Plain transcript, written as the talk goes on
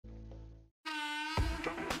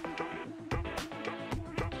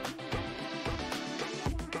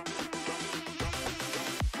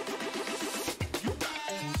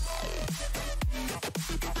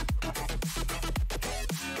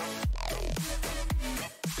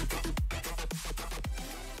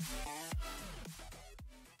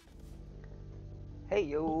Hey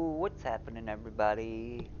yo, what's happening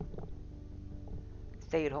everybody?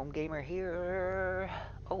 Stay at home gamer here.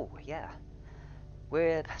 Oh yeah,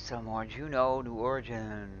 with some more Juno New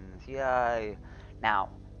Origins. Yay. Now,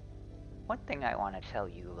 one thing I want to tell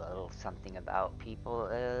you a little something about people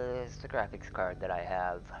is the graphics card that I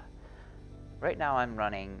have. Right now I'm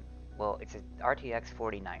running, well, it's a RTX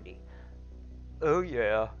 4090. Oh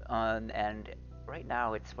yeah. And right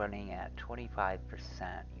now it's running at 25%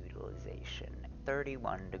 utilization,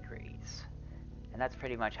 31 degrees. And that's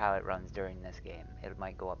pretty much how it runs during this game. It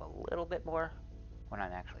might go up a little bit more when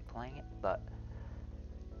I'm actually playing it, but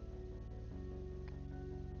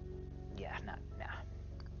yeah, nah.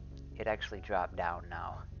 It actually dropped down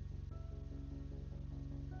now.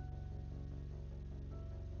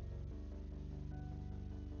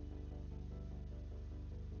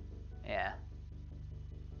 Yeah.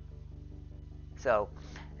 So,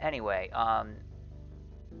 anyway,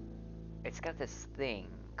 it's got this thing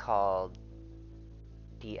called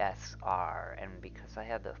DSR, and because I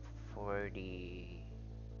have the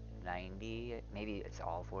 4090, maybe it's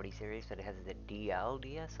all 40 series, but it has the DL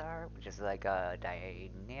DSR, which is like a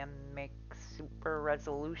dynamic super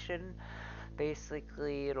resolution.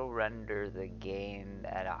 Basically, it'll render the game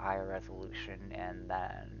at a higher resolution and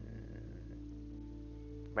then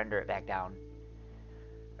render it back down,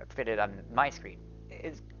 or fit it on my screen.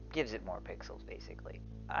 It gives it more pixels, basically.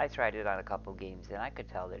 I tried it on a couple games and I could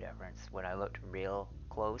tell the difference when I looked real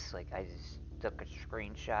close. Like, I just took a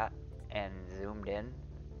screenshot and zoomed in,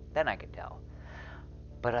 then I could tell.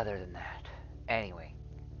 But other than that, anyway,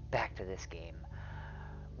 back to this game.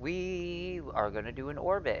 We are going to do an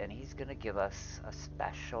orbit, and he's going to give us a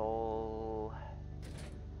special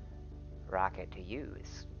rocket to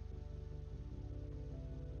use.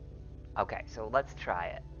 Okay, so let's try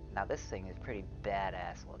it. Now this thing is pretty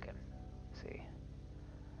badass looking. Let's see.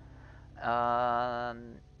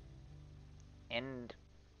 Um, and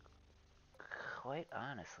quite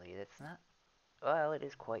honestly, it's not. Well, it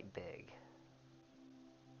is quite big.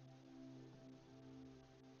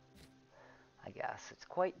 I guess it's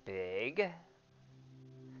quite big.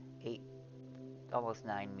 8, almost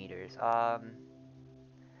 9 meters.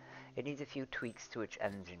 It needs a few tweaks to its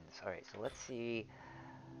engines. All right, so let's see.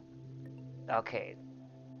 Okay,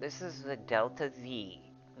 this is the delta Z,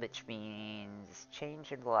 which means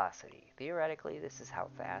change in velocity. Theoretically, this is how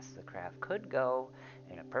fast the craft could go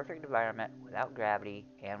in a perfect environment without gravity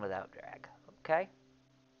and without drag. Okay?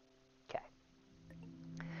 Okay.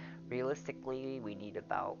 Realistically, we need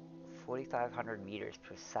about 4,500 meters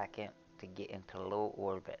per second to get into low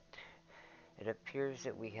orbit. It appears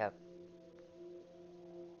that we have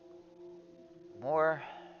more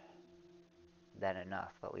than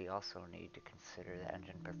enough, but we also need to consider the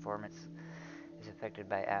engine performance is affected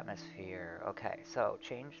by atmosphere. Okay, so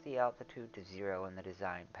change the altitude to 0 in the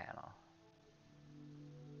design panel.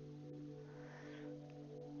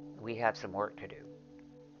 We have some work to do.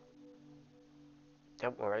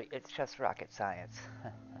 Don't worry, it's just rocket science.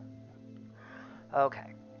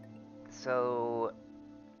 Okay, so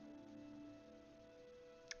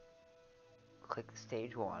click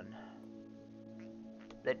stage 1.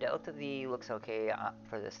 The delta V looks okay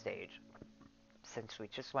for this stage, since we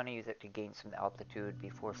just want to use it to gain some altitude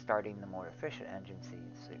before starting the more efficient engine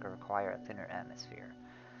seeds that require a thinner atmosphere.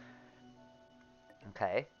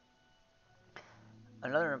 Okay.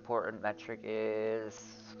 Another important metric is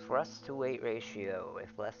thrust to weight ratio.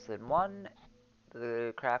 If less than 1,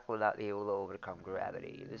 the craft will not be able to overcome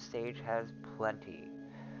gravity. This stage has plenty.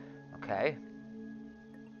 Okay.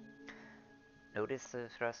 Notice the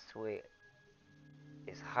thrust to weight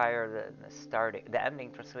is higher than the starting. The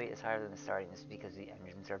ending thrust weight is higher than the starting. This is because the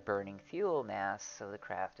engines are burning fuel mass, so the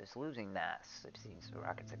craft is losing mass. It seems the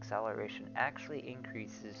rocket's acceleration actually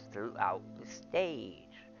increases throughout the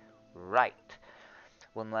stage. Right.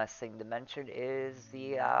 One last thing to mention is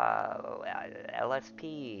the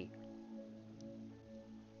LSP,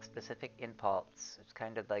 specific impulse. It's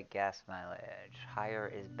kind of like gas mileage. Higher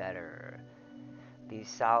is better. These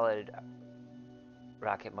solid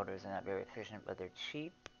rocket motors are not very efficient, but they're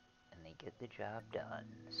cheap and they get the job done.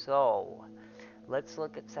 So, let's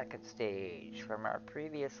look at second stage. From our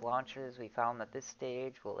previous launches, we found that this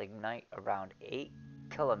stage will ignite around 8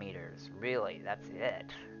 kilometers. Really, that's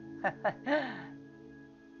it.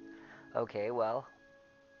 Okay, well,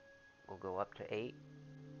 we'll go up to 8,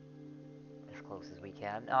 as close as we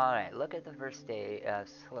can. Alright, look at the first stage.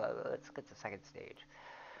 Let's look at the second stage.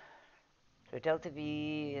 So delta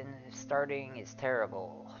V in starting is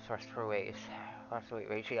terrible. Thrust to weight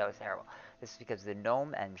ratio is terrible. This is because the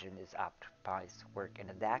GNOME engine is optimized to work in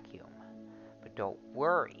a vacuum. But don't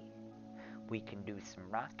worry, we can do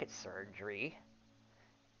some rocket surgery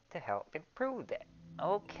to help improve it.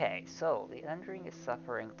 Okay, so the engine is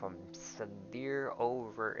suffering from severe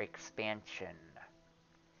overexpansion,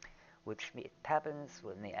 which happens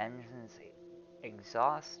when the engine's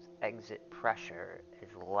exhaust exit pressure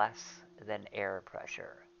is less than air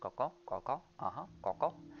pressure. Coco, coco,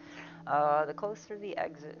 coco. The closer the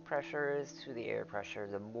exit pressure is to the air pressure,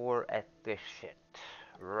 the more efficient.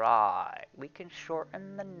 Right. We can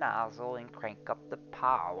shorten the nozzle and crank up the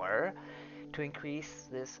power to increase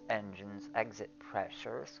this engine's exit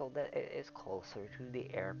pressure so that it is closer to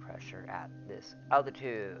the air pressure at this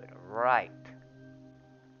altitude. Right.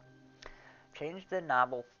 Change the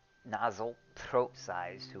nozzle throat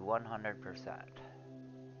size to 100%.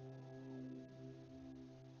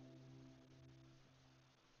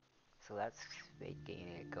 So that's making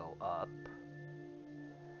it go up,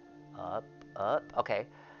 up, up. Okay.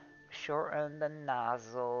 Shorten the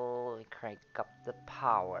nozzle and crank up the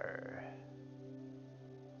power.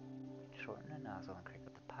 Shorten the nozzle and crank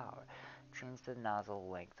up the power. Change the nozzle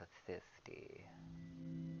length to 50.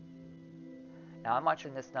 Now I'm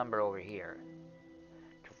watching this number over here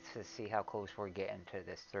to see how close we're getting to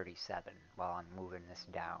this 37 while I'm moving this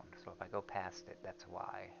down. So if I go past it, that's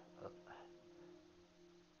why.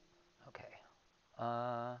 Okay.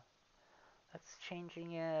 That's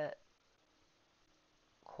changing it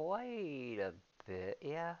quite a bit.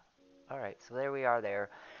 Yeah. Alright, so there we are there.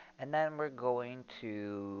 And then we're going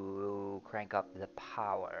to crank up the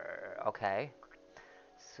power. Okay.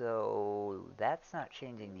 So that's not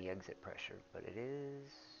changing the exit pressure, but it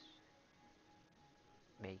is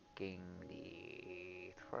making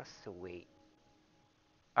the thrust to weight.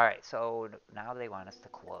 Alright, so now they want us to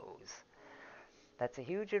close. That's a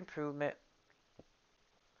huge improvement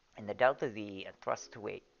in the delta V and thrust to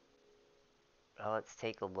weight. Well, let's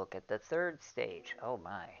take a look at the third stage. Oh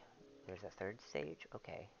my, there's a third stage?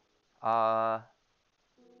 Okay.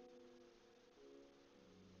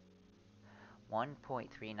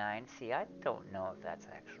 1.39. See, I don't know if that's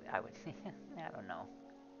actually, I would, I don't know.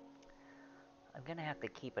 I'm gonna have to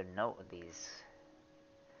keep a note of these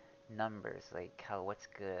numbers, like how what's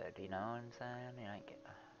good, you know what I'm saying? You know,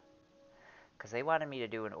 because they wanted me to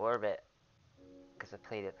do an orbit, because I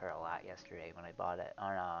played it for a lot yesterday when I bought it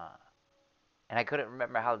on and I couldn't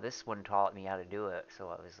remember how this one taught me how to do it, so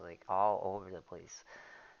I was like all over the place.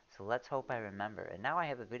 So let's hope I remember. And now I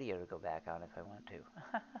have a video to go back on if I want to.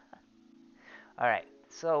 Alright,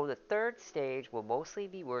 so the third stage will mostly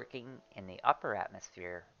be working in the upper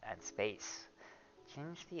atmosphere and space.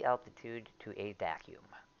 Change the altitude to a vacuum.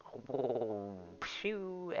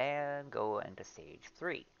 And go into stage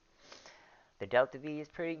 3. The delta V is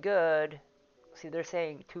pretty good. See, they're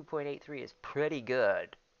saying 2.83 is pretty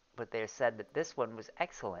good, but they said that this one was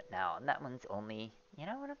excellent now, and that one's only, you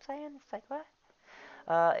know what I'm saying? It's like, what?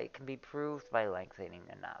 It can be proved by lengthening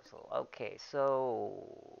the nozzle. Okay, so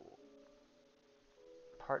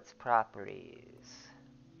parts properties.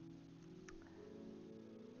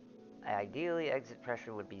 Ideally, exit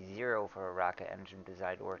pressure would be 0 for a rocket engine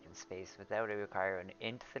designed to work in space without it requiring an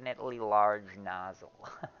infinitely large nozzle.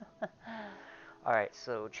 Alright,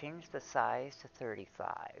 so change the size to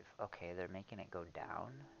 35. Okay, they're making it go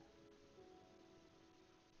down.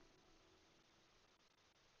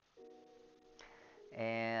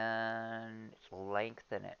 And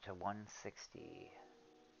lengthen it to 160.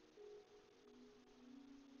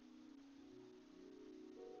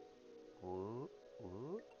 Ooh,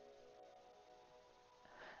 ooh.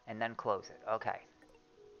 And then close it. Okay.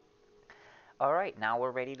 Alright, now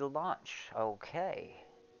we're ready to launch. Okay.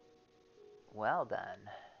 Well then.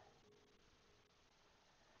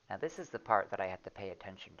 Now this is the part that I have to pay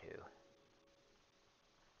attention to.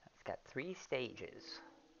 It's got 3 stages.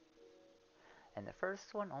 And the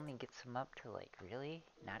first one only gets them up to like, really?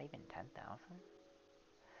 Not even 10,000?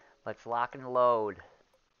 Let's lock and load.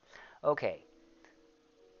 Okay.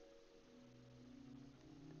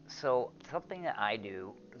 So something that I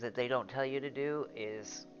do that they don't tell you to do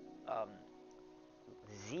is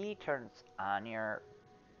Z turns on your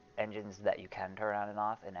engines that you can turn on and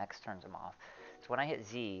off, and X turns them off. So when I hit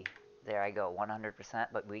Z, there I go, 100%,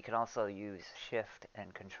 but we can also use shift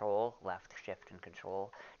and control, left shift and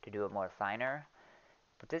control, to do it more finer.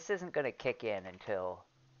 But this isn't going to kick in until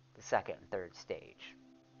the second and third stage.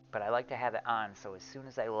 But I like to have it on, so as soon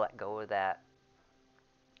as I let go of that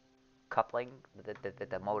coupling,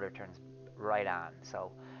 the motor turns right on.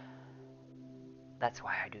 So that's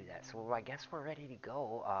why I do that. So I guess we're ready to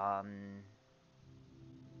go.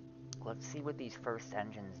 Let's see what these first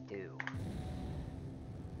engines do.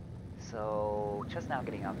 So, just now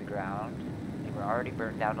getting off the ground. They were already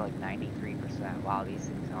burnt down to like 93%. Wow, these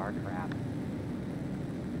things are crap.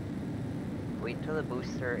 Wait until the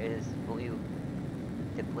booster is fully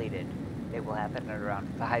depleted. It will happen at around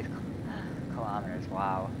 5 kilometers.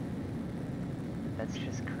 Wow. That's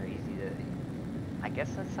just crazy. I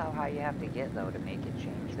guess that's how high you have to get, though, to make it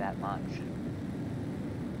change that much.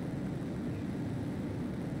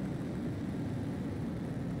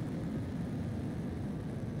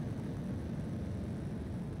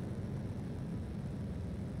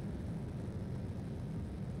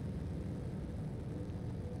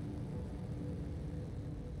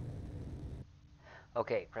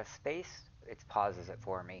 Okay, press space. It pauses it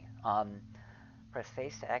for me. Press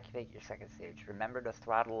space to activate your second stage. Remember to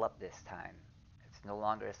throttle up this time. It's no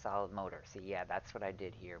longer a solid motor. See, yeah, that's what I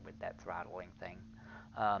did here with that throttling thing.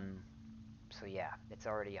 So yeah, it's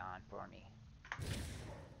already on for me.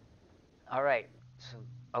 All right. So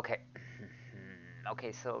okay.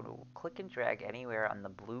 Okay, so click and drag anywhere on the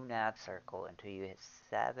blue nav circle until you hit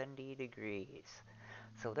 70 degrees.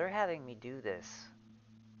 So they're having me do this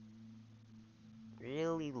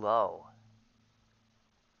really low.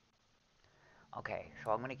 Okay,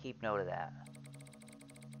 so I'm going to keep note of that.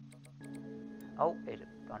 Oh, it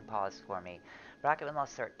unpaused for me. Rocket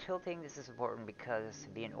must start tilting. This is important because to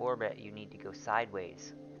be in orbit, you need to go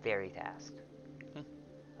sideways very fast.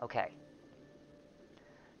 Okay.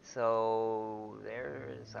 So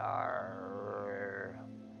there's our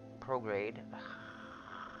prograde.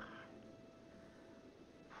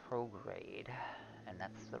 Prograde. And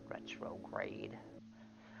that's the retrograde.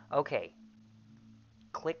 Okay.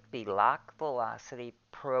 Click the lock velocity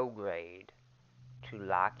prograde to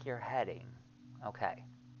lock your heading. Okay.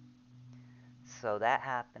 So that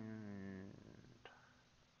happened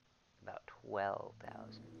about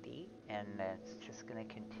 12,000 feet, and it's just going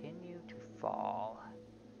to continue to fall.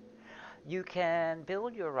 You can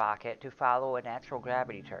build your rocket to follow a natural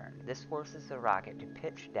gravity turn. This forces the rocket to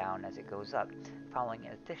pitch down as it goes up, following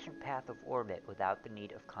an efficient path of orbit without the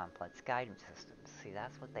need of complex guidance systems. See,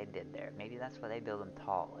 that's what they did there. Maybe that's why they build them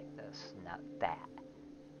tall like this, not fat.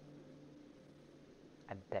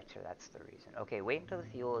 I bet you that's the reason. Okay, wait until the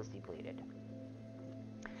fuel is depleted.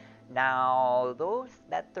 Now,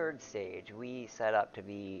 that third stage we set up to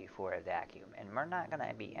be for a vacuum, and we're not going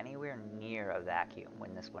to be anywhere near a vacuum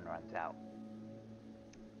when this one runs out.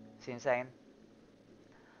 See what I'm saying?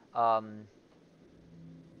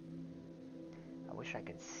 I wish I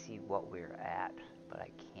could see what we're at, but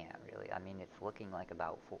I can't really. I mean, it's looking like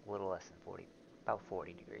about a little less than 40, about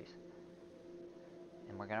 40 degrees.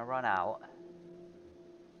 And we're going to run out.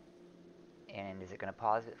 And is it going to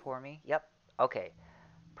pause it for me? Yep. Okay.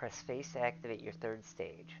 Press space to activate your third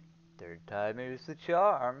stage. Third time is the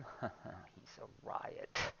charm. He's a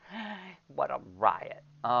riot. What a riot.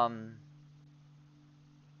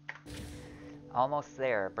 Almost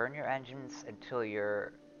there. Burn your engines until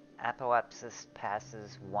your apoapsis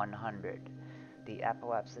passes 100. The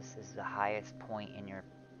apoapsis is the highest point in your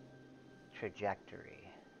trajectory.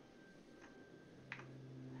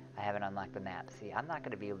 I haven't unlocked the map. See, I'm not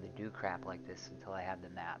going to be able to do crap like this until I have the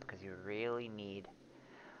map, because you really need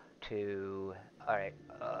to... Alright,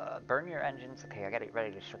 burn your engines. Okay, I got it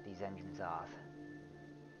ready to shut these engines off.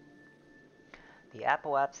 The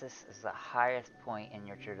apoapsis is the highest point in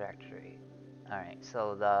your trajectory. Alright,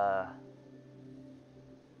 so the...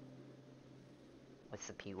 What's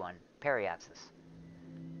the P1? Periapsis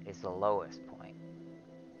is the lowest point.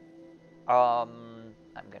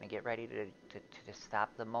 I'm gonna get ready to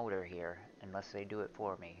stop the motor here, unless they do it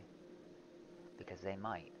for me. Because they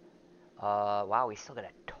might. Wow, we still got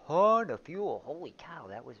a ton of fuel. Holy cow,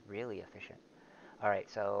 that was really efficient. Alright,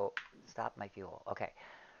 so stop my fuel. Okay.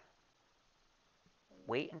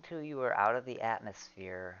 Wait until you are out of the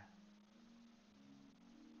atmosphere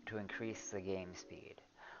to increase the game speed.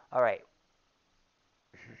 Alright.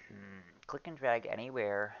 Click and drag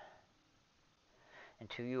anywhere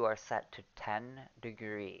until you are set to 10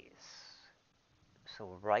 degrees.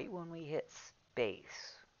 So right when we hit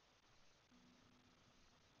space,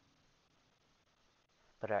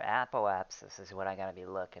 but our apoapsis is what I gotta be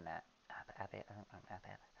looking at.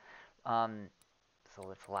 So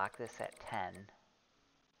let's lock this at 10.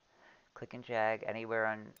 Click and drag anywhere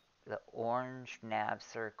on the orange nav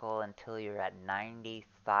circle until you're at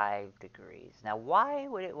 95 degrees. Now, why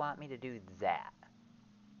would it want me to do that?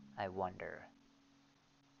 I wonder.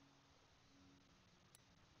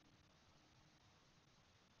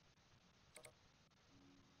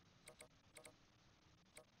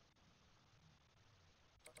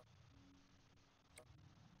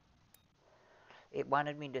 It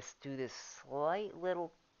wanted me to do this slight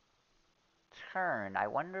little turn. I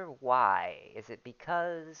wonder why. Is it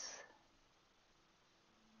because...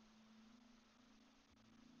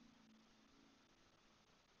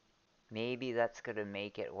 Maybe that's going to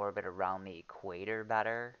make it orbit around the equator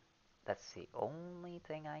better. That's the only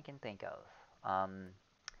thing I can think of.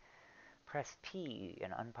 Press P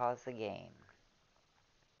and unpause the game.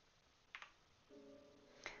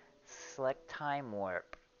 Select time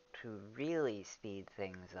warp to really speed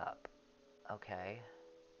things up. Okay.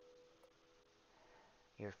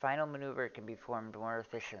 Your final maneuver can be performed more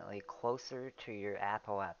efficiently closer to your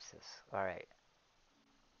apoapsis. Alright.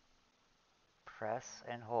 Press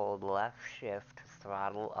and hold left shift to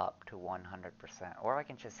throttle up to 100%. Or I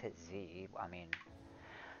can just hit Z. I mean,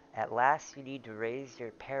 at last you need to raise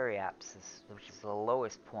your periapsis, which is the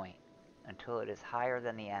lowest point, until it is higher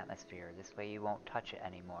than the atmosphere. This way you won't touch it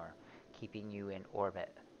anymore, keeping you in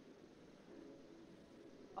orbit.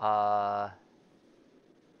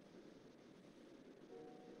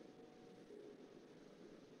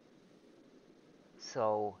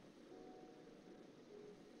 So,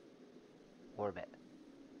 orbit.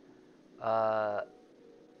 Time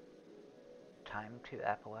to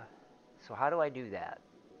Apple. So how do I do that?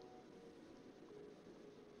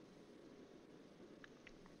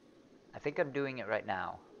 I think I'm doing it right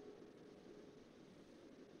now.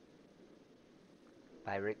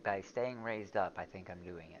 By staying raised up, I think I'm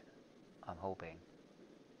doing it. I'm hoping.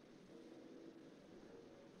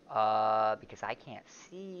 Because I can't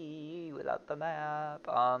see without the map.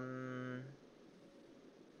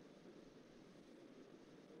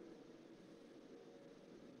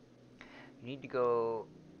 You need to go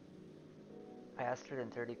faster than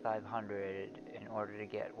 3,500 in order to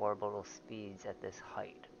get orbital speeds at this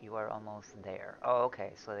height. You are almost there. Oh,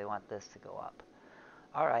 okay, so they want this to go up.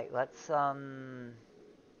 Alright, let's, the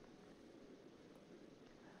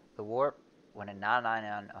warp, when a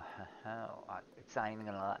it's not even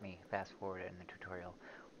gonna let me fast forward it in the tutorial.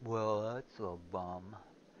 Well, that's a bum.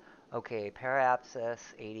 Okay,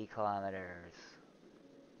 periapsis, 80 kilometers.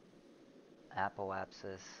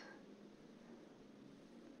 Apoapsis.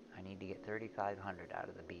 I need to get 3,500 out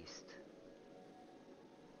of the beast.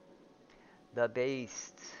 The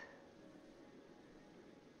beast.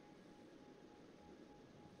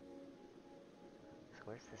 So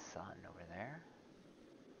where's the sun? Over there?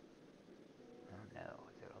 Oh no,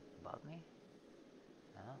 is it above me?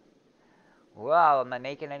 No? Wow, am I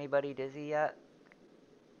making anybody dizzy yet?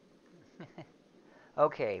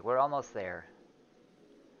 Okay, we're almost there.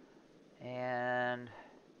 And...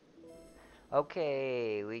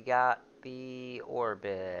 okay, we got the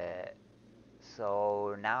orbit.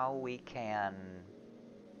 So now we can...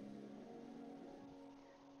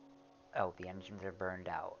 oh, the engines are burned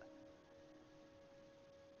out.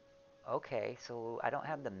 Okay, so I don't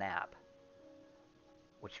have the map.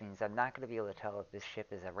 Which means I'm not going to be able to tell if this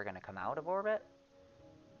ship is ever going to come out of orbit.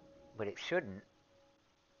 But it shouldn't.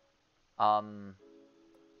 Yeah,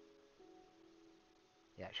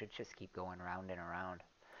 it should just keep going round and around.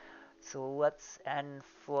 So let's end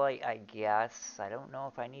flight, I guess. I don't know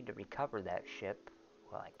if I need to recover that ship.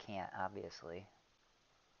 Well, I can't, obviously.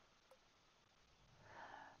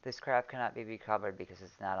 This craft cannot be recovered because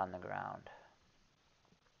it's not on the ground.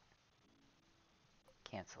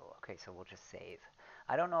 Cancel. Okay, so we'll just save.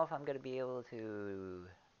 I don't know if I'm going to be able to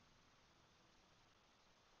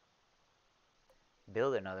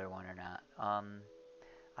build another one or not.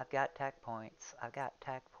 I've got tech points. I've got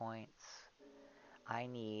tech points. I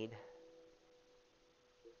need...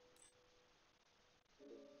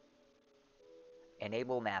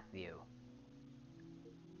 enable map view.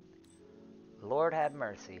 Lord have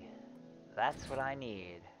mercy. That's what I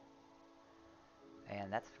need.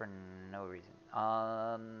 And that's for no reason.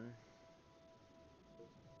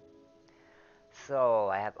 So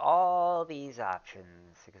I have all these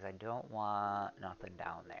options because I don't want nothing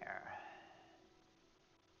down there.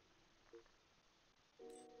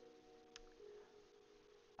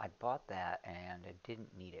 I bought that and I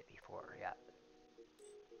didn't need it before yet.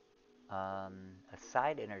 A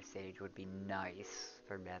side interstage would be nice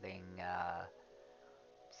for having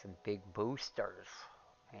some big boosters.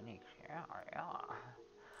 Yeah.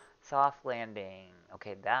 Soft landing.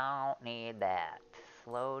 Okay, don't need that.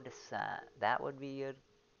 Slow descent. That would be a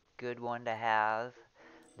good one to have.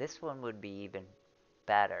 This one would be even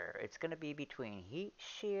better. It's going to be between heat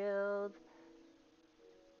shield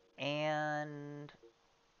and...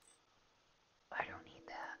 I don't need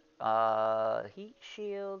that. Heat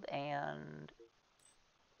shield and...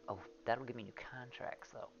 oh, that'll give me new contracts,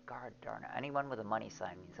 though. God darn it. Anyone with a money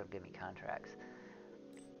sign means it'll give me contracts.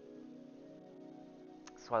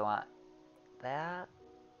 So I want that.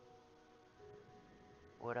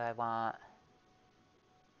 What do I want?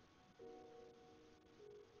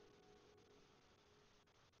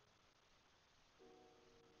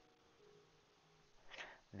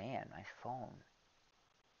 Man, my phone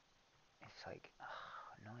is like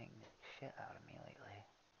annoying the shit out of me lately.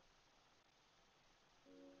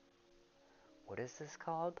 What is this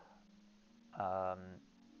called?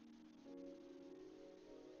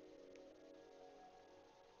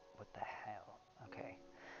 What the hell? Okay.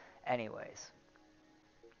 Anyways,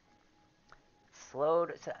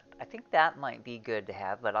 slowed. I think that might be good to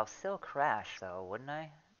have, but I'll still crash though, wouldn't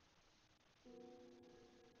I?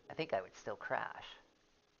 I think I would still crash.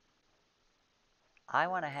 I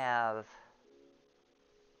want to have.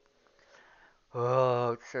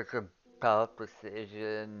 Oh, it's such a tough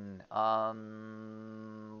decision.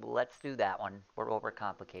 Let's do that one. We're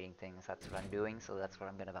overcomplicating things. That's what I'm doing, so that's what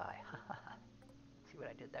I'm gonna buy. See what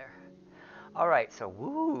I did there? All right, so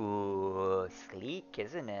woo, sleek,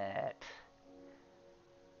 isn't it?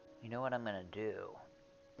 You know what I'm gonna do?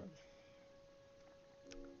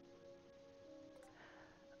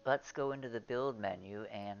 Let's go into the build menu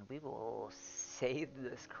and we will save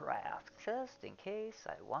this craft just in case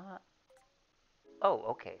I want. Oh,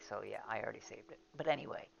 okay, so yeah, I already saved it. But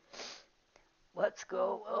anyway, let's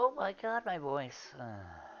go. Oh my god, my voice.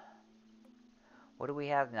 What do we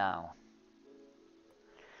have now?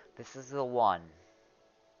 This is the one.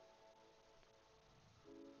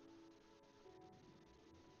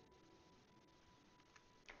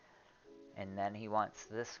 And then he wants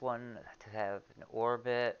this one to have an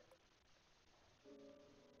orbit.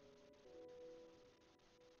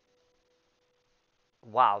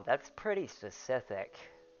 Wow, that's pretty specific.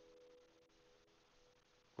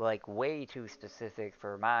 Like, way too specific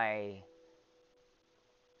for my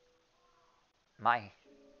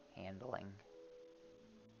handling.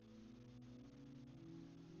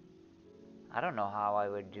 I don't know how I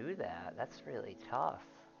would do that. That's really tough.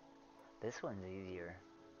 This one's easier.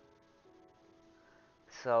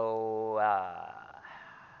 So,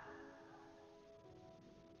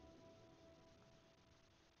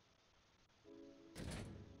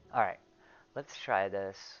 alright. Let's try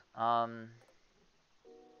this.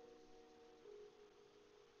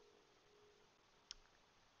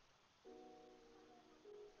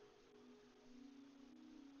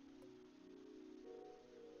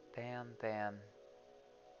 Bam, bam.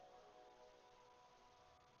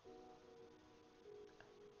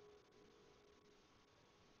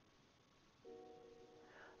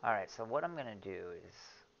 Alright, so what I'm gonna do is...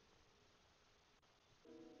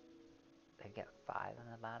 I get 5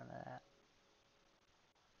 on the bottom of that.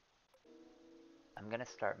 I'm gonna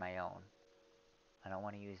start my own. I don't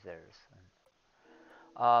want to use theirs.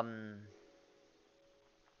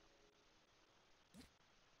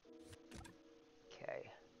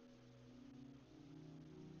 Okay.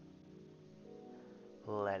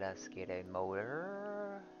 Let us get a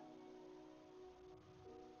motor.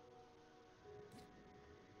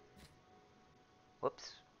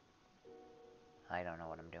 Whoops. I don't know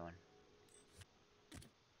what I'm doing.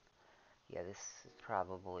 Yeah, this is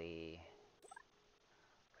probably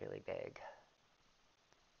really big.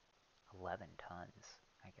 11 tons.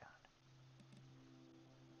 My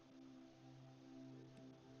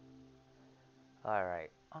god.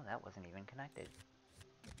 Alright. Oh, that wasn't even connected.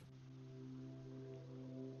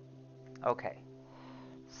 Okay.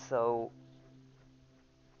 So...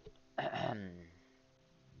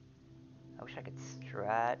 I wish I could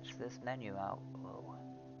stretch this menu out. Whoa.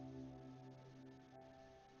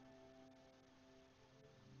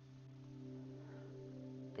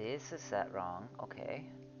 This is set wrong. Okay.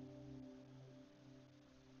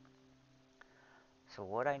 So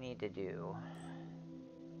what I need to do...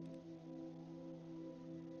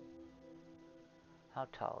 How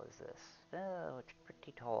tall is this? Oh, it's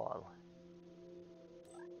pretty tall.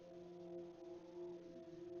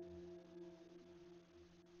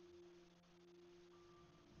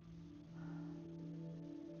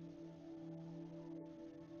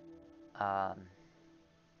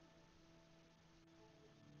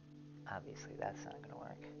 Obviously that's not gonna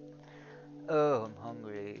work. Oh, I'm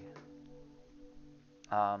hungry.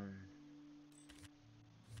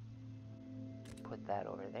 Put that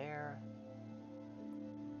over there.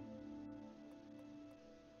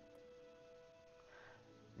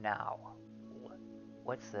 Now,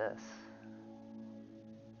 what's this?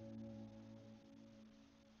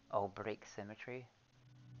 Oh, break symmetry?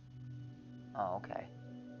 Oh, okay.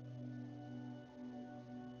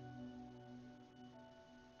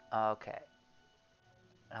 Okay.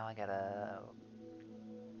 Now I gotta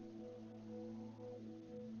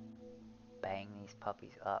bang these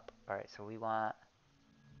puppies up. Alright, so we want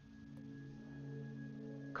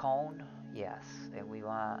cone? Yes. And we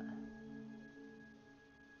want...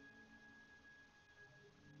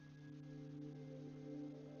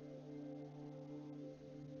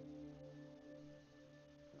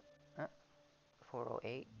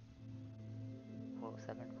 408,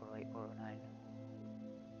 407, 408, 409.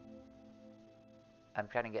 I'm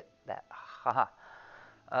trying to get that. Haha.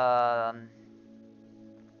 A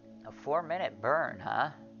 4-minute burn,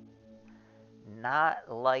 huh? Not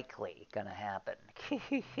likely gonna happen.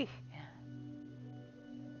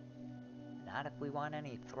 Not if we want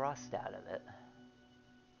any thrust out of it.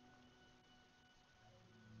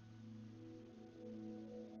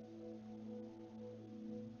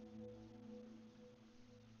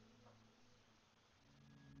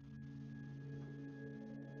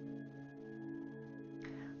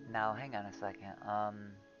 Now, hang on a second.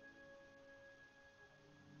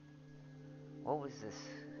 What was this?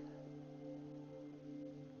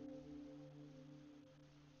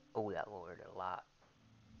 Oh, that lowered it a lot.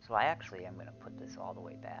 So I actually am going to put this all the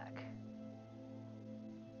way back.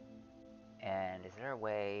 And is there a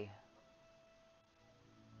way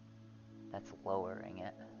that's lowering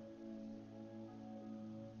it?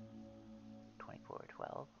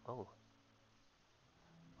 2412. Oh.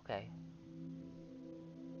 Okay.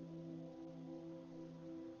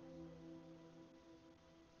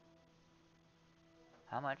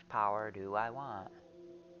 How much power do I want?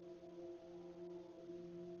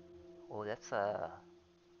 Oh, that's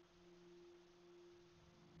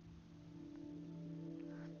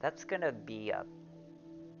gonna be a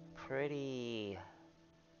pretty...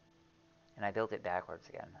 And I built it backwards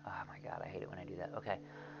again. Oh my god, I hate it when I do that. Okay.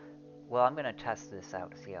 Well, I'm gonna test this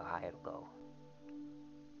out to see how high it'll go.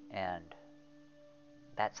 And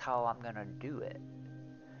that's how I'm gonna do it.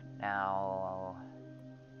 Now,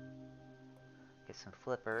 get some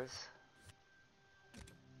flippers.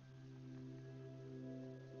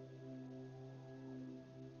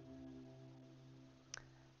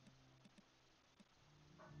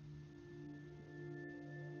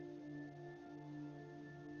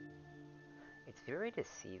 It's very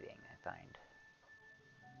deceiving, I find.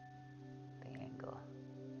 The angle.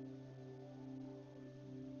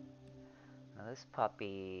 Now this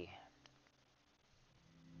puppy...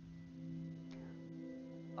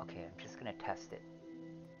 Okay, I'm just gonna test it.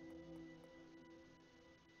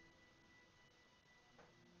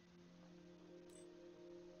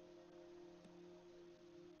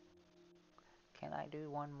 Can I do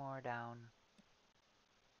one more down?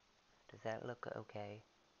 Does that look okay?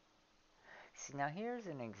 See, now here's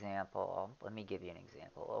an example. Let me give you an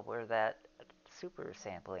example of where that super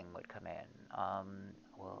sampling would come in.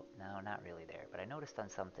 Well, no, not really there, but I noticed on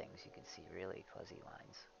some things you can see really fuzzy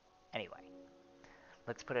lines. Anyway,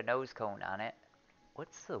 let's put a nose cone on it.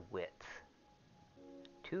 What's the width?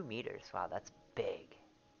 2 meters. Wow, that's big.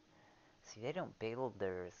 See, they don't build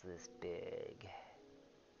theirs this big.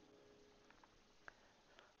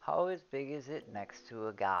 How as big is it next to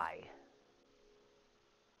a guy?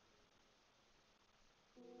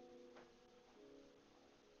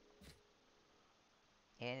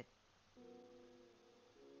 It...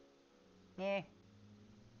 Eh.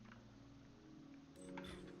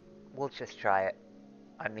 We'll just try it.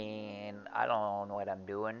 I mean, I don't know what I'm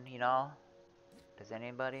doing, you know? Does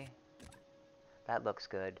anybody? That looks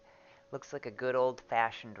good. Looks like a good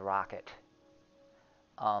old-fashioned rocket.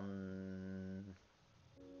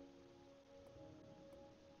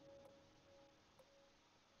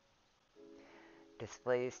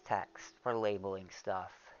 Displays text for labeling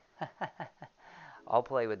stuff. I'll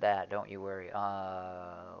play with that, don't you worry.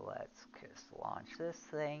 Let's just launch this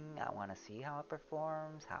thing. I want to see how it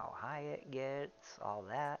performs, how high it gets, all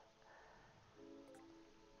that.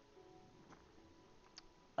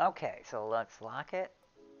 Okay, so let's lock it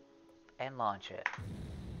and launch it.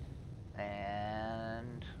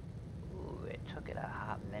 And ooh, it took it a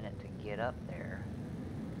hot minute to get up there.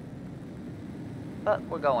 But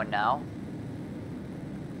we're going now.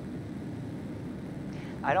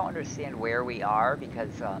 I don't understand where we are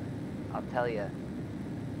because I'll tell you,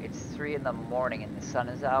 it's 3 in the morning and the sun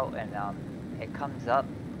is out, and it comes up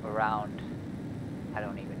around, I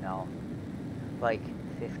don't even know, like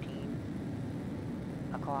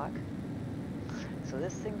 15 o'clock. So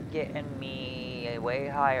this thing's getting me way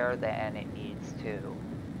higher than it needs to.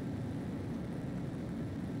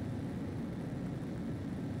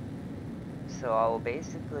 So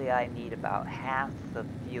basically I need about half the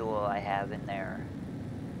fuel I have in there.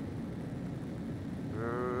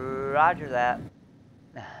 Roger that.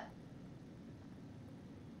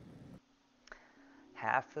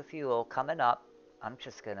 Half the fuel coming up. I'm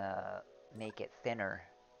just gonna make it thinner.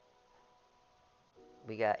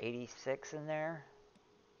 We got 86 in there.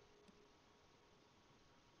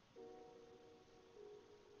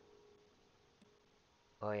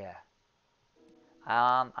 Oh yeah.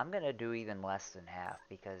 I'm gonna do even less than half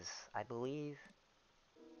because I believe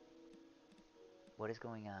What is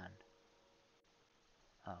going on?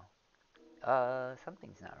 Oh.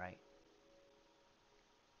 Something's not right.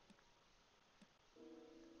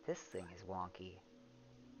 This thing is wonky.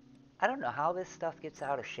 I don't know how this stuff gets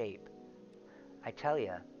out of shape. I tell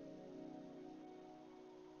ya.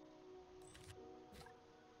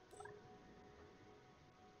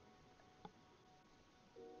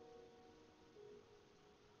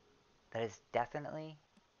 That is definitely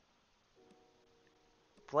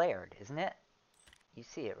flared, isn't it? You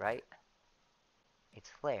see it, right? It's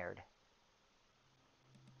flared.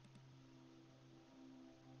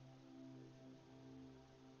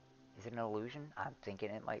 Is it an illusion? I'm thinking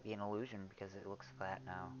it might be an illusion because it looks flat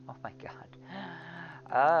now. Oh my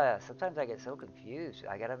god. Sometimes I get so confused.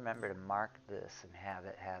 I gotta remember to mark this and have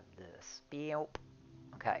it have this. Beep.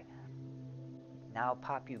 Okay. Now I'll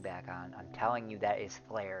pop you back on. I'm telling you that is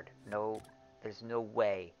flared. No, there's no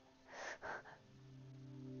way.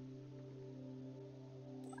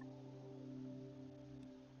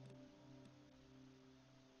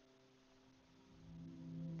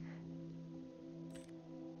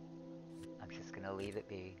 I'm just gonna leave it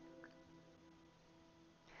be.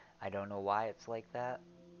 I don't know why it's like that.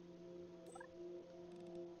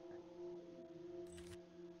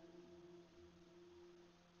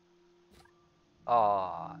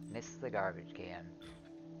 Aw, missed the garbage can.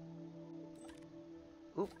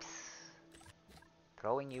 Oops.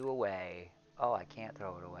 Throwing you away. Oh, I can't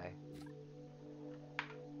throw it away.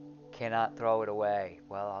 Cannot throw it away.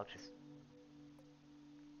 Well, I'll just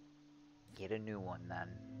get a new one then.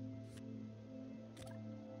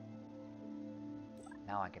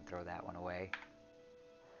 Now I can throw that one away.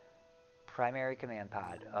 Primary command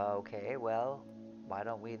pod. Okay, well, why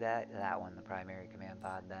don't we that one, the primary command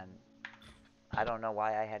pod then? I don't know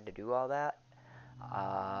why I had to do all that.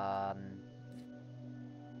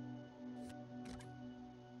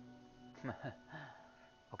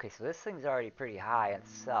 Okay, so this thing's already pretty high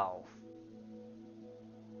itself.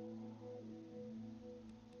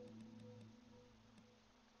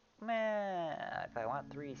 Man, if I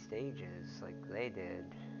want 3 stages like they did.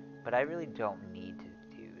 But I really don't need to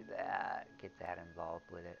do that, get that involved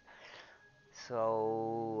with it.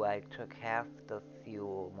 So I took half the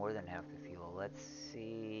fuel, more than half the fuel. Let's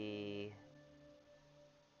see.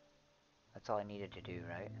 That's all I needed to do,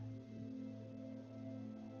 right?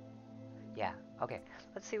 Yeah, okay.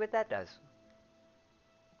 Let's see what that does.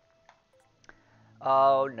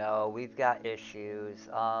 Oh no, we've got issues.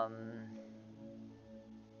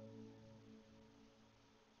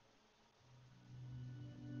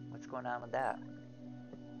 What's going on with that?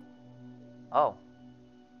 Oh.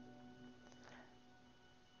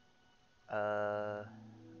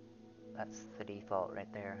 That's the default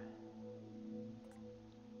right there.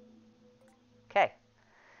 Okay.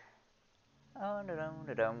 Oh,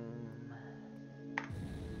 da-dum.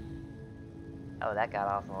 Oh, that got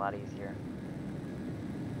off a lot easier.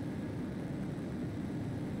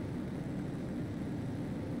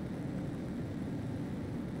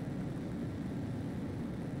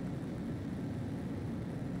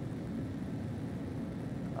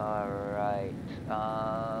 Alright.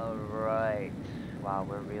 Alright. Wow,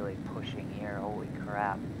 we're really pushing here. Holy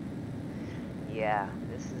crap. Yeah,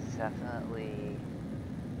 this is definitely...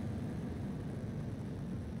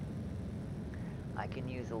 I can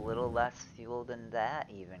use a little less fuel than that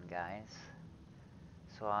even, guys.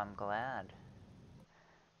 So I'm glad.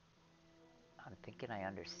 I'm thinking I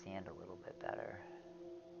understand a little bit better.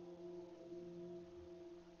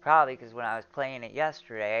 Probably because when I was playing it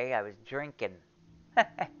yesterday, I was drinking.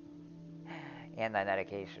 And my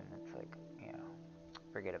medication. It's like, you know,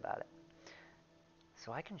 forget about it.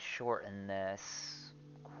 So I can shorten this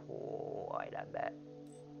quite a bit.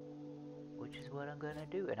 Which is what I'm gonna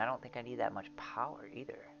do. And I don't think I need that much power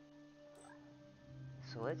either.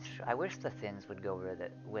 So let's... I wish the fins would go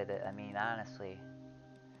with it. I mean, honestly.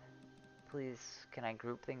 Please, can I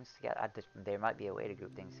group things together? There might be a way to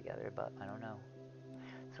group things together, but I don't know.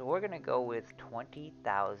 So we're gonna go with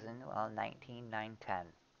 20,000, well, 19,910.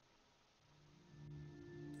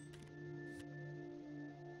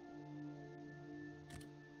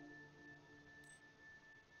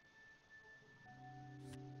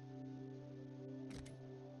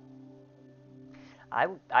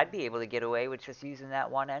 I'd be able to get away with just using that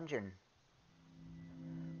one engine.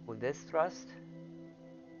 With this thrust?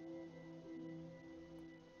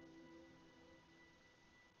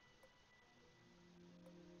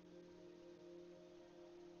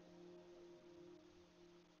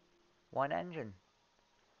 One engine.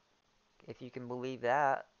 If you can believe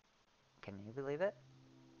that. Can you believe it?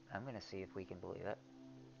 I'm gonna see if we can believe it.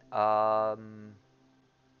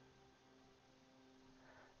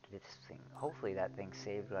 this thing, hopefully that thing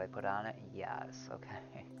saved what I put on it. Yes,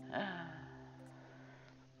 okay.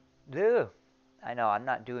 Ew. I know, I'm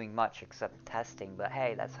not doing much except testing, but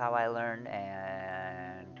hey, that's how I learn,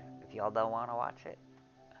 and if y'all don't want to watch it,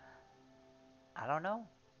 I don't know.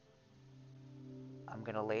 I'm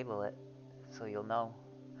gonna label it so you'll know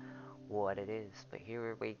what it is. But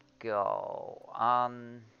here we go.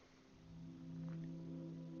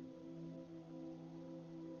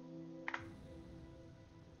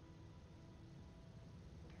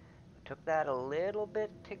 Took that a little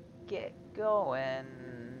bit to get going.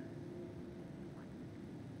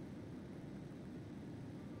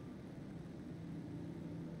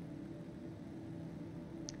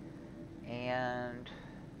 And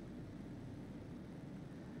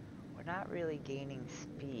we're not really gaining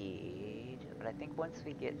speed, but I think once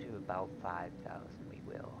we get to about 5,000, we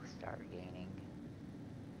will start gaining.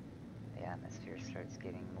 The atmosphere starts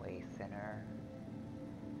getting way thinner.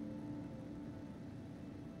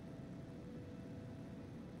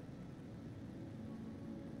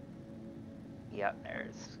 Yep,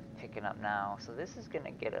 there's picking up now. So this is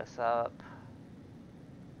gonna get us up.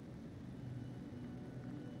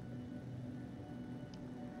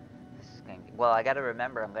 This is gonna, well, I gotta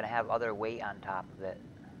remember I'm gonna have other weight on top of it.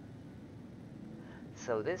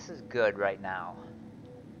 So this is good right now.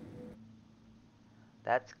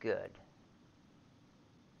 That's good.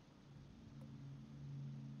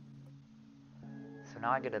 So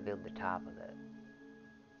now I gotta build the top of it.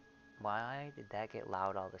 Why did that get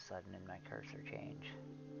loud all of a sudden and my cursor change?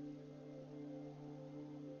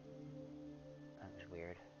 That was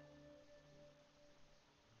weird.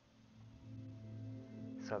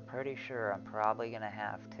 So I'm pretty sure I'm probably gonna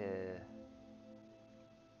have to...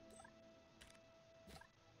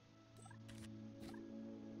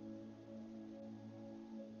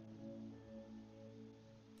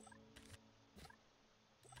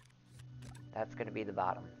 That's gonna be the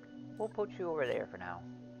bottom. We'll put you over there for now.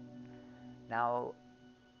 Now,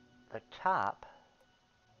 the top...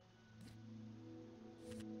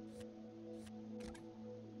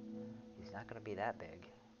 is not gonna be that big.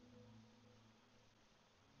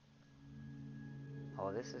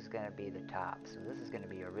 Oh, this is gonna be the top. So this is gonna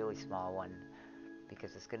be a really small one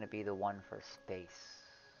because it's gonna be the one for space,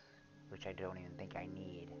 which I don't even think I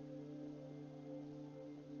need.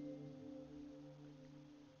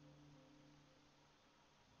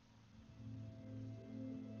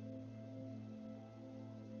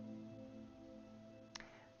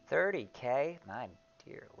 $30K? My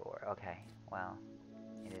dear lord. Okay, well,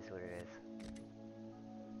 it is what it is.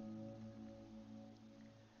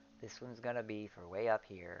 This one's gonna be for way up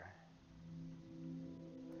here.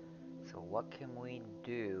 So what can we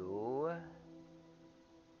do?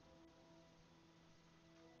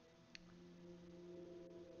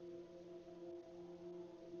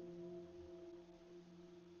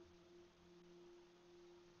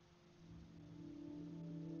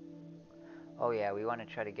 Oh yeah, we want to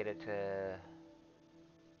try to get it to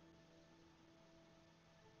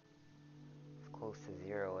as close to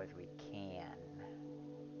 0 as we can.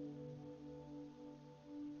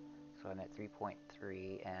 So I'm at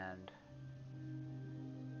 3.3 and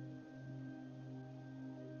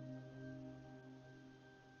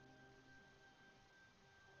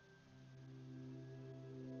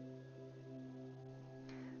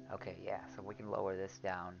okay, yeah, so we can lower this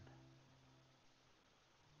down.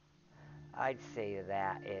 I'd say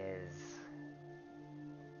that is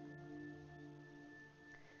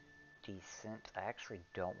decent. I actually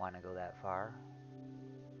don't want to go that far.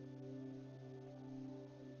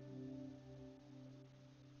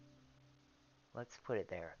 Let's put it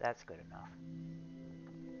there. That's good enough.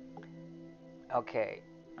 Okay.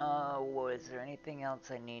 Was there anything else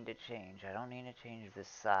I need to change? I don't need to change the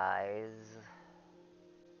size.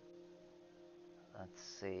 Let's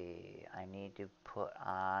see. I need to put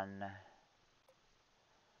on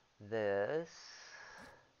this.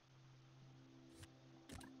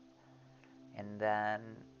 And then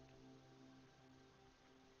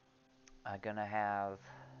I'm gonna have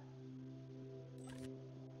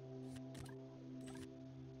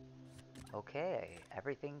okay,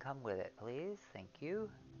 everything come with it, please. Thank you.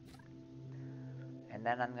 And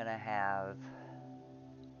then I'm gonna have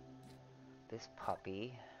this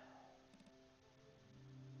puppy.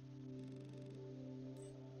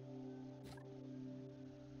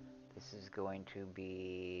 This is going to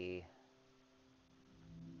be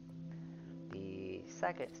the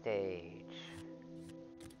second stage.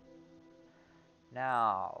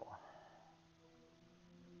 Now,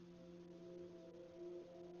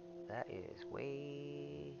 that is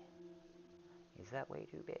way... Is that way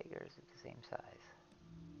too big or is it the same size?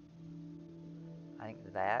 I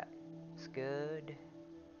think that's good.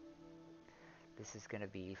 This is going to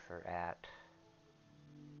be for at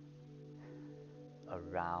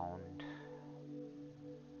around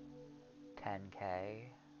 10K.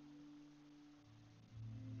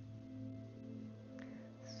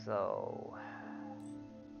 So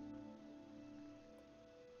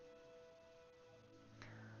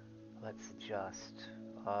let's adjust.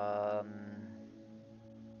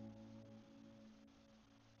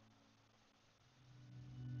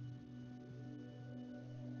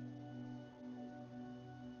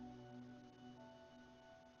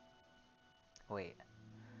 Wait,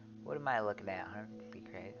 what am I looking at? 150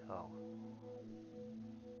 crazy. Oh.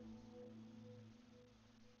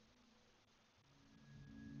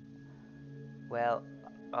 Well,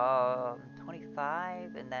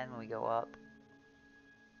 25, and then we go up,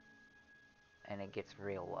 and it gets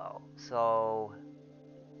real low. So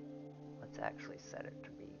let's actually set it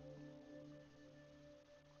to be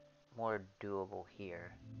more doable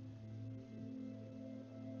here.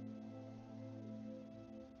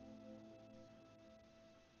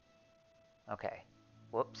 Okay.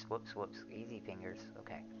 Whoops, whoops, whoops. Easy fingers.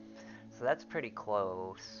 Okay. So that's pretty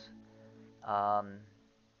close. 1.13.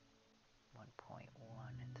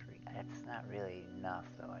 That's not really enough,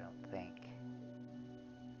 though, I don't think.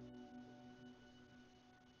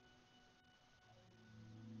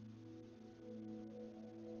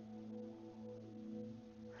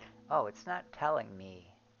 Oh, it's not telling me.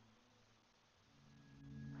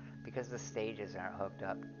 Because the stages aren't hooked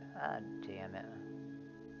up. Ah, damn it.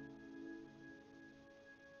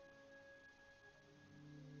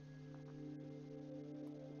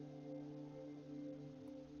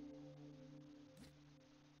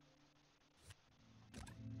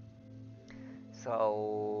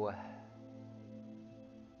 So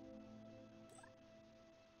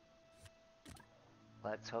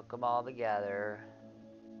let's hook them all together.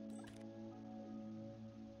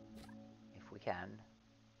 If we can.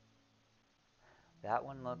 That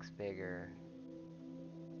one looks bigger.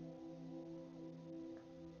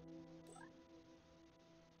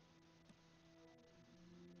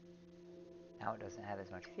 Now it doesn't have as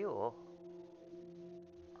much fuel.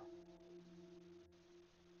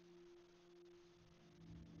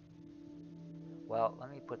 Well,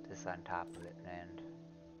 let me put this on top of it and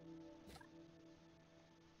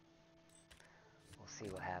we'll see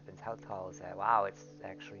what happens. How tall is that? Wow, it's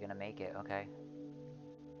actually gonna make it. Okay.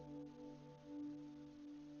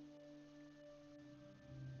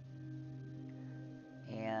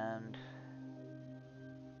 And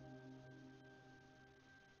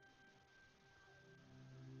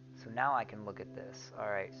so now I can look at this.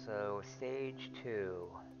 Alright, so stage 2.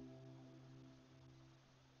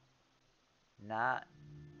 Not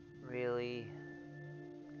really.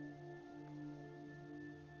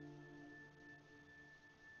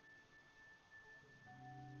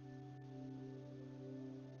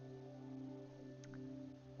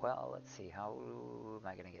 Well, let's see. How am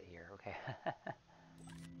I gonna get here? Okay.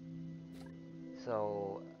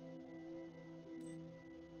 So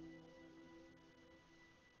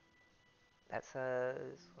that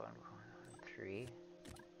says 1, 3.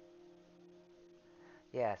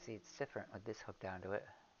 Yeah, see, it's different with this hooked down to it.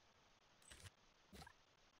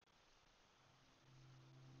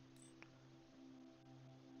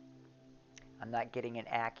 I'm not getting it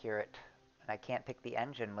accurate, and I can't pick the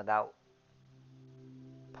engine without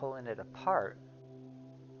pulling it apart.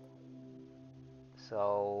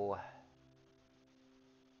 So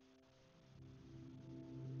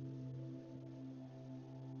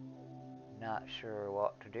not sure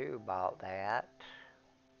what to do about that.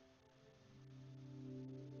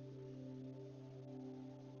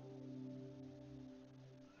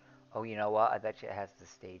 Oh, you know what? I bet you it has the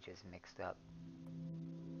stages mixed up.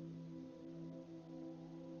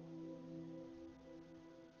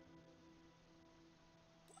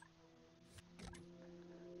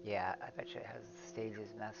 Yeah, I bet you it has the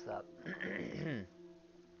stages messed up.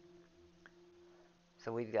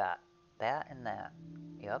 So we've got that and that.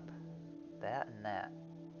 Yep. That and that.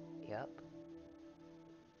 Yep.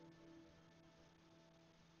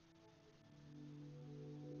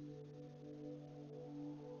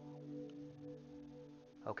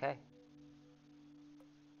 Okay.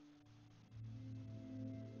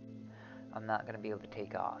 I'm not going to be able to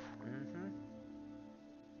take off.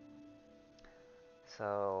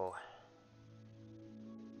 So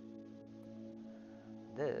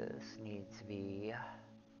this needs to be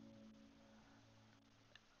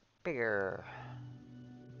bigger.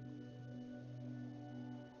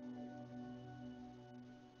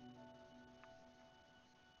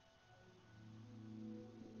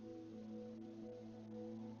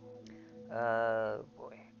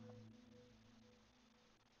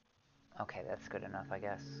 that's good enough, I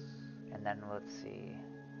guess. And then let's see.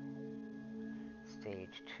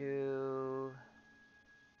 Stage 2.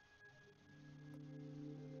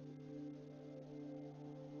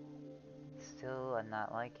 Still, I'm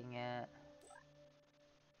not liking it.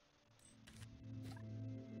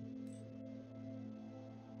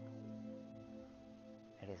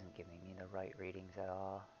 It isn't giving me the right readings at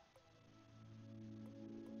all.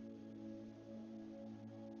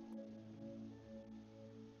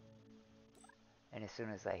 And as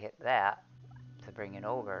soon as I hit that to bring it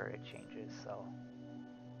over, it changes, so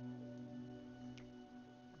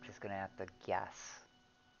I'm just gonna have to guess.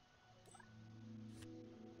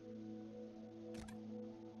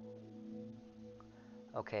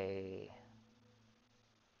 Okay.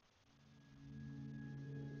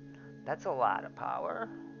 That's a lot of power.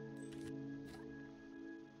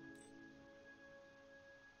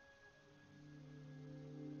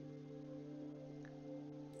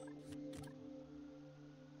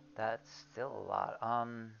 That's still a lot.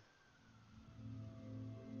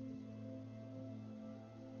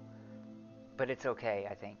 But it's okay,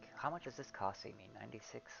 I think. How much is this costing me?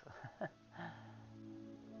 96?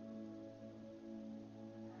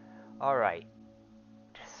 Alright.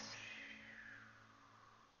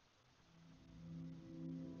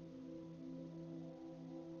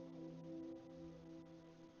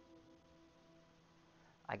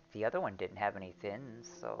 The other one didn't have any fins,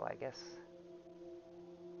 so I guess...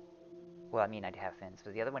 Well, I mean, I'd have fins,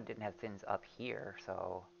 but the other one didn't have fins up here,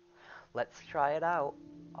 so... Let's try it out,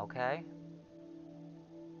 okay?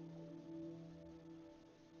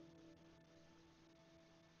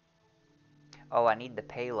 Oh, I need the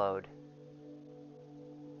payload.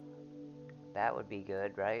 That would be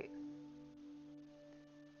good, right?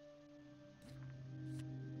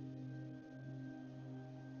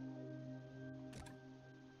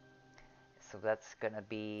 So that's gonna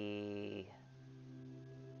be...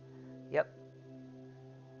 Yep.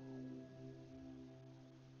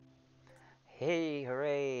 Hey,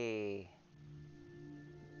 hooray!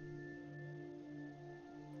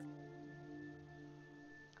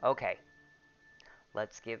 Okay.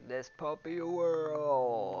 Let's give this puppy a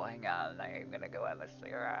whirl. Hang on, I'm gonna go have a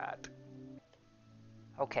cigarette.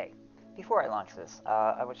 Okay, before I launch this,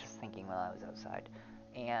 I was just thinking while I was outside,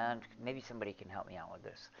 and maybe somebody can help me out with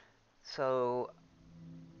this. So,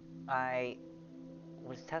 I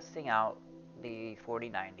was testing out the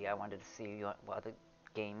 4090. I wanted to see what the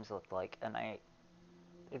games looked like, and I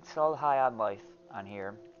installed High on Life on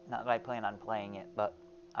here. Not that I plan on playing it, but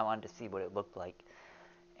I wanted to see what it looked like.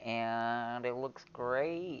 And it looks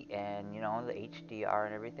great, and you know, the HDR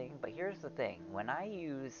and everything. But here's the thing: when I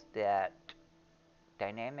use that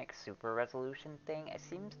dynamic super resolution thing, it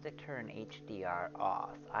seems to turn HDR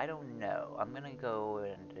off. I don't know. I'm gonna go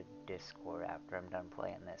into Discord after I'm done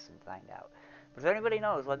playing this and find out. But if anybody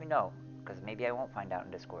knows, let me know, because maybe I won't find out in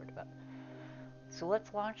Discord. But so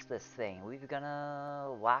let's launch this thing. We're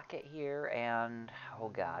gonna lock it here, and oh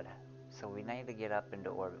god. So we need to get up into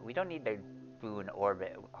orbit. We don't need to do an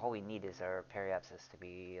orbit. All we need is our periapsis to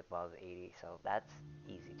be above 80, so that's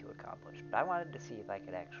easy to accomplish. But I wanted to see if I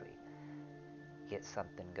could actually get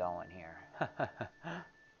something going here.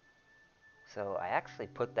 So I actually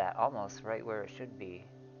put that almost right where it should be.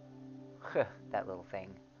 That little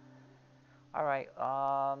thing. Alright,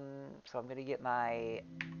 so I'm gonna get my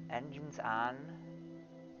engines on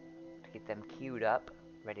to get them queued up,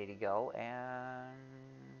 ready to go,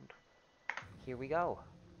 and here we go.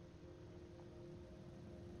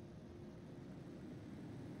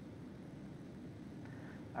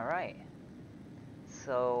 Alright,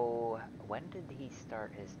 so when did he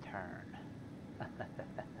start his turn?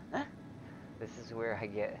 This is where I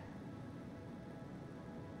get...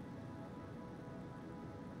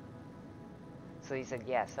 So he said,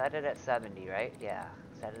 yeah, set it at 70, right? Yeah,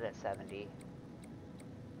 set it at 70.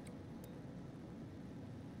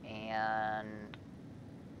 And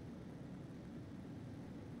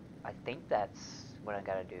I think that's what I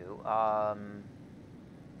gotta do.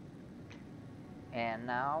 And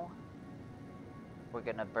now we're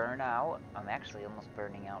gonna burn out. I'm actually almost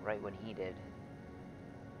burning out right when he did.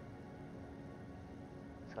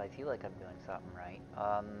 So I feel like I'm doing something right.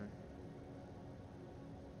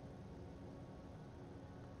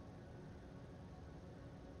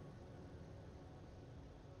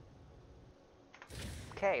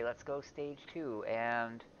 Okay, let's go stage 2,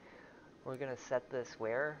 and we're gonna set this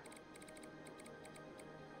where?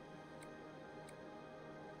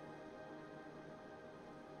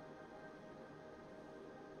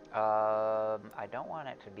 I don't want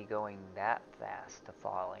it to be going that fast to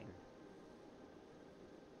falling.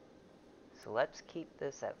 So let's keep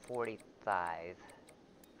this at 45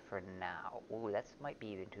 for now. Ooh, that might be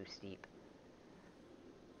even too steep.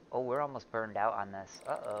 Oh, we're almost burned out on this.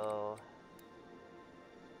 Uh-oh.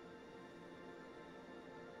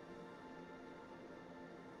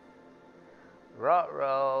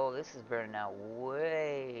 Ruh-roh, this is burning out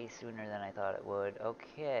way sooner than I thought it would.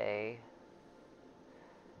 Okay.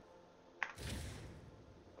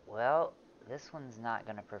 Well, this one's not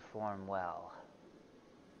going to perform well.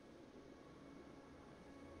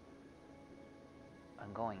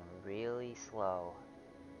 I'm going really slow.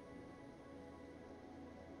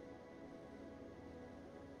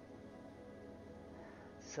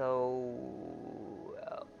 So,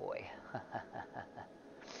 oh boy.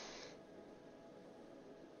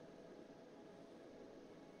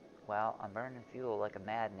 Well, I'm burning fuel like a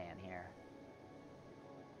madman here.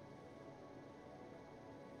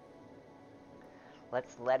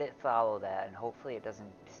 Let's let it follow that, and hopefully it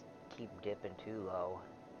doesn't keep dipping too low.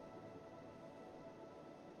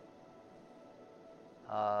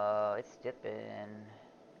 It's dipping.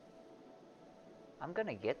 I'm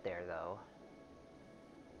gonna get there, though.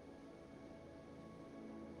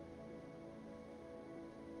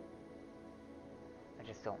 I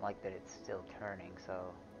just don't like that it's still turning,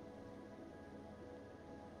 so...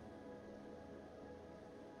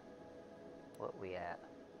 What we at?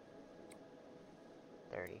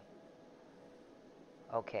 30.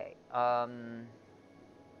 Okay,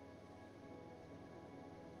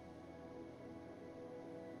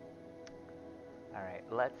 alright,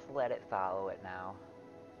 let's let it follow it now.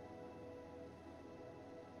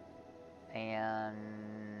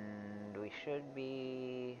 And we should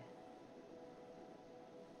be...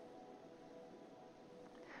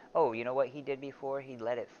 Oh, you know what he did before? He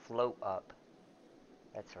let it float up.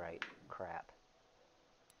 That's right. Crap.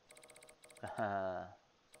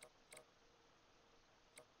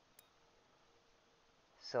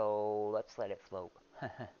 So, let's let it float.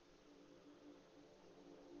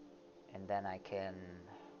 And then I can...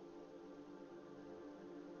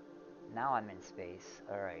 Now I'm in space.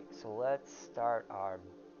 Alright, so let's start our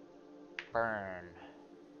burn.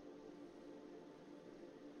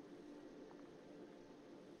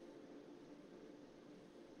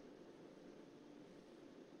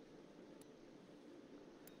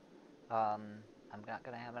 I'm not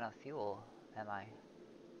gonna have enough fuel, am I?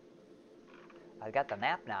 I got the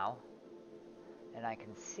map now, and I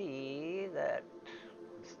can see that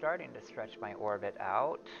I'm starting to stretch my orbit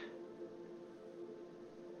out,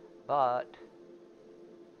 but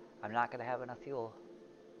I'm not gonna have enough fuel.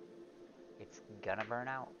 It's gonna burn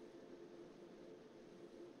out.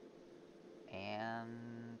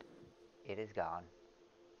 And it is gone.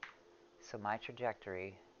 So my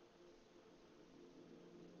trajectory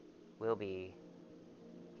will be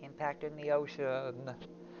impacting the ocean.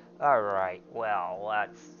 Alright, well,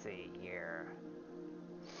 let's see here.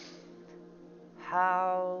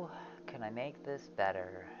 How can I make this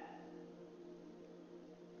better?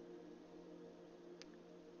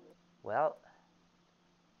 Well,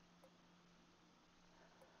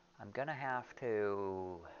 I'm gonna have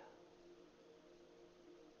to...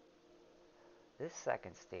 This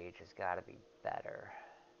second stage has got to be better.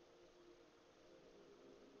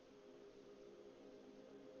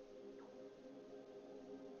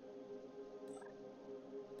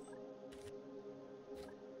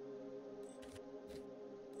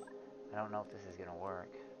 I don't know if this is gonna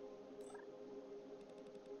work.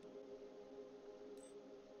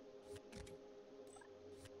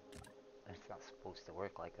 It's not supposed to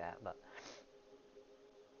work like that, but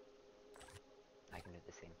I can do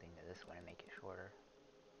the same thing to this one and make it shorter.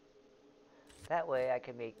 That way I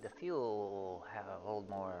can make the fuel hold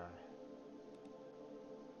more.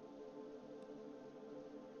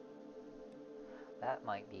 That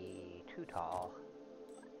might be too tall.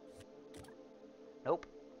 Nope.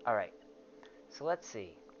 Alright. So let's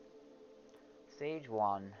see. Stage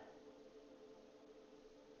 1.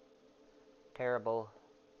 Terrible.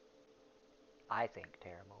 I think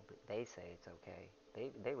terrible, but they say it's okay.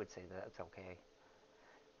 They would say that it's okay.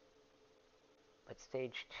 But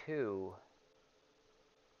stage 2...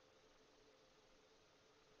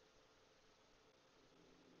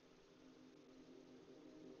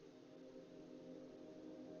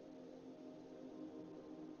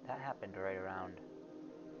 That happened right around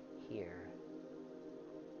here.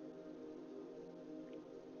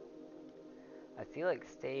 I feel like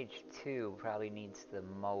stage 2 probably needs the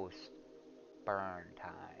most burn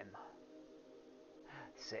time.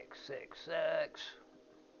 666.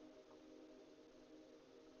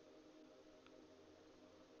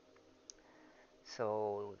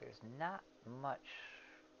 So there's not much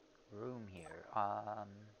room here.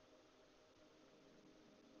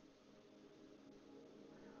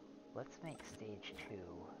 Let's make stage 2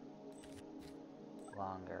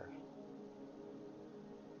 longer.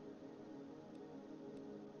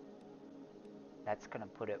 That's gonna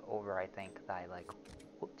put it over, I think, by like,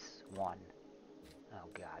 whoops, 1. Oh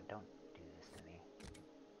god, don't do this to me.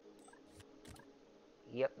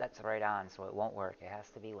 Yep, that's right on, so it won't work. It has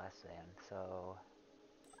to be less than, so...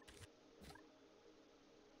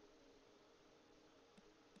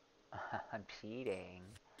 I'm cheating.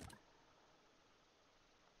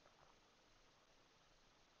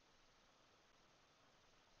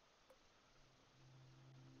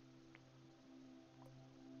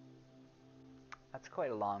 That's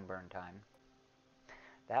quite a long burn time.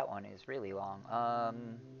 That one is really long.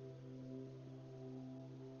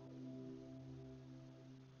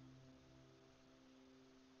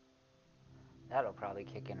 That'll probably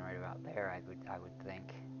kick in right about there, I would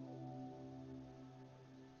think.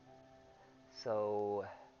 So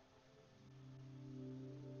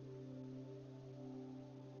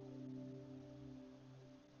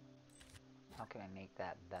how can I make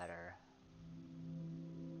that better?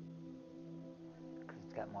 Because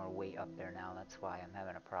it's got more weight up there now, that's why I'm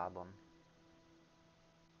having a problem.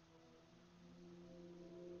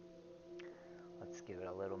 Let's give it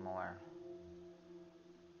a little more.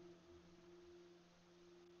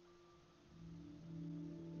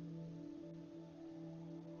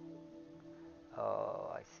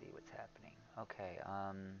 Oh, I see what's happening. Okay,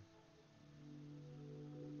 I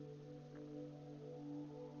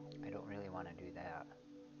don't really want to do that.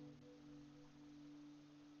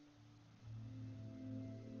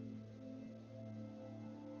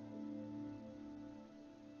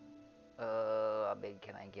 How big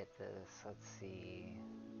can I get this? Let's see.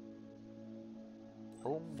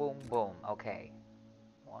 Boom, boom, boom. Okay.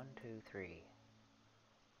 1, 2, 3.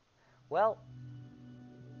 Well,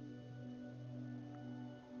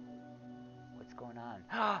 what's going on?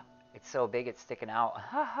 It's so big it's sticking out.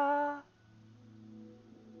 Haha.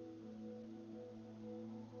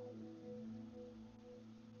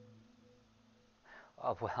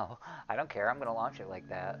 Oh, well, I don't care. I'm going to launch it like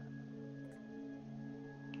that.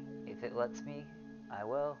 If it lets me, I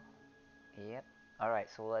will. Yep. Alright,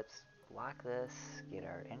 so let's lock this, get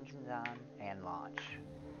our engines on, and launch.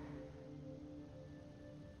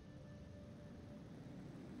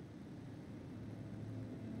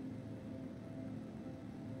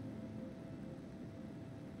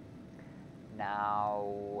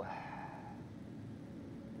 Now...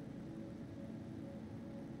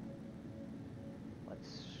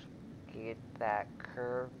 let's get that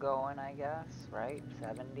curve going, I guess, right?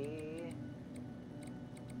 70...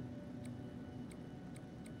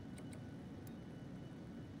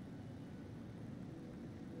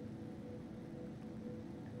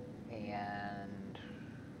 and...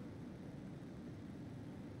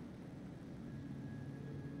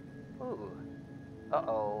 ooh.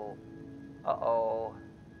 Uh-oh. Uh-oh.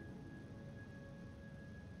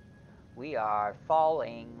 We are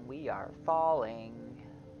falling. We are falling.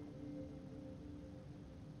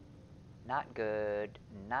 Not good.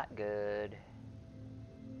 Not good.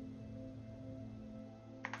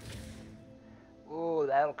 Ooh,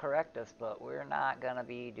 that'll correct us, but we're not gonna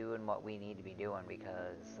be doing what we need to be doing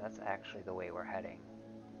because that's actually the way we're heading.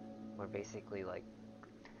 We're basically like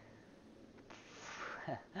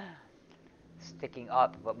sticking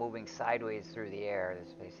up but moving sideways through the air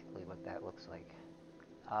is basically what that looks like.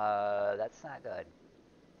 That's not good.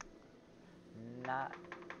 I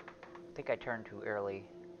think I turned too early.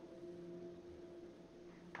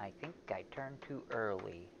 I think I turned too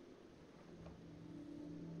early.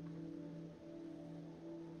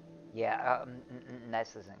 Yeah,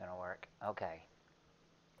 this isn't gonna work. Okay.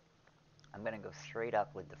 I'm gonna go straight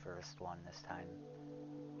up with the first one this time.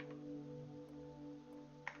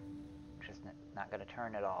 Just not gonna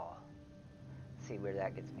turn at all. See where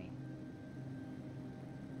that gets me.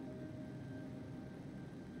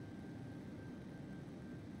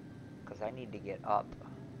 Because I need to get up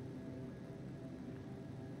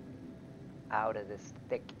out of this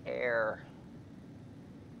thick air.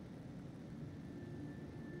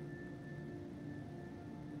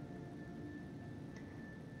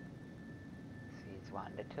 See, it's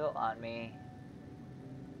wanting to tilt on me.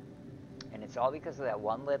 And it's all because of that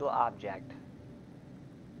one little object.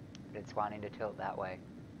 But it's wanting to tilt that way.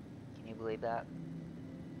 Can you believe that?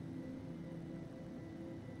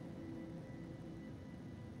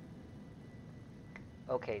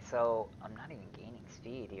 Okay, so I'm not even gaining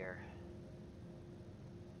speed here.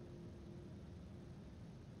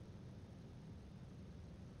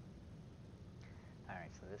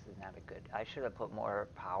 Alright, so this is not a good... I should have put more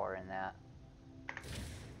power in that.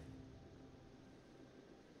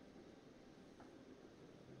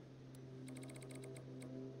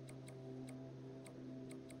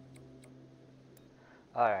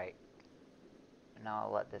 Alright, now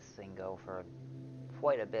I'll let this thing go for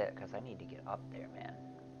quite a bit, because I need to get up there, man.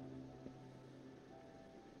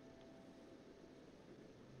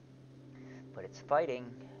 But it's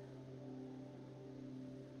fighting.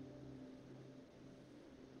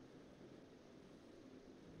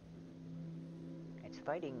 It's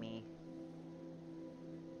fighting me.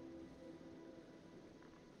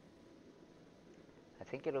 I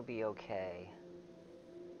think it'll be okay.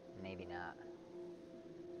 Maybe not.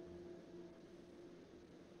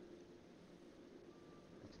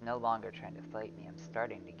 It's no longer trying to fight me. I'm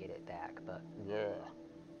starting to get it back, but ugh.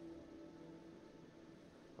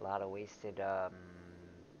 A lot of wasted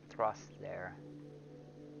thrust there.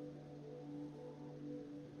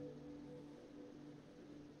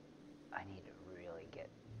 I need to really get...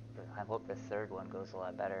 I hope the third one goes a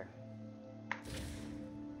lot better.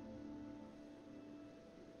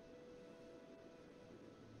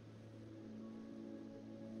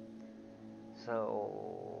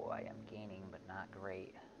 So, I am gaining, but not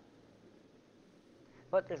great.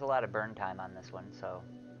 But there's a lot of burn time on this one, so...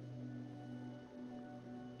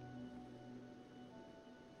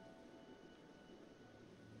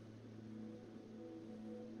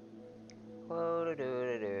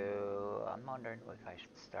 Whoa-do-do-do-do. I'm wondering if I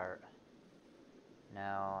should start. No,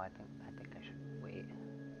 I think I should wait.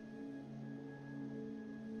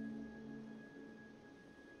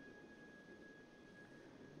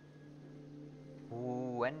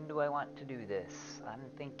 Ooh, when do I want to do this? I'm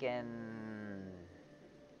thinking...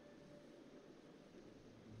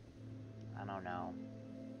 I don't know.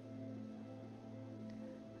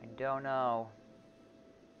 I don't know.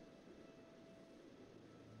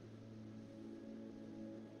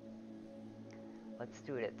 Let's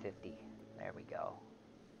do it at 50. There we go.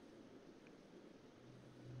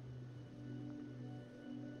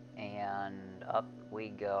 And up we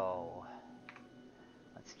go.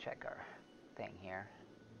 Let's check our thing here.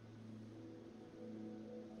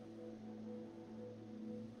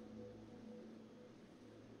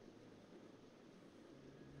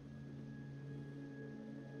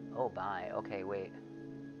 Oh my, okay, wait.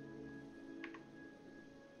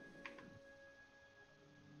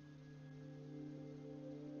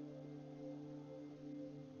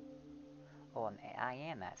 Oh, I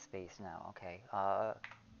am at space now, okay.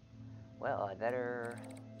 Well, I better...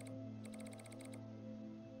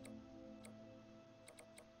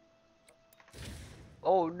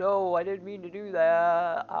 Oh no, I didn't mean to do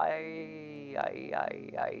that.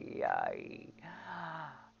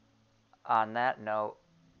 On that note,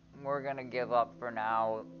 we're gonna give up for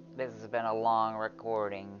now. This has been a long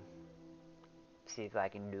recording. See if I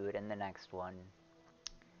can do it in the next one.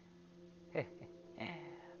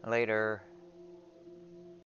 Later.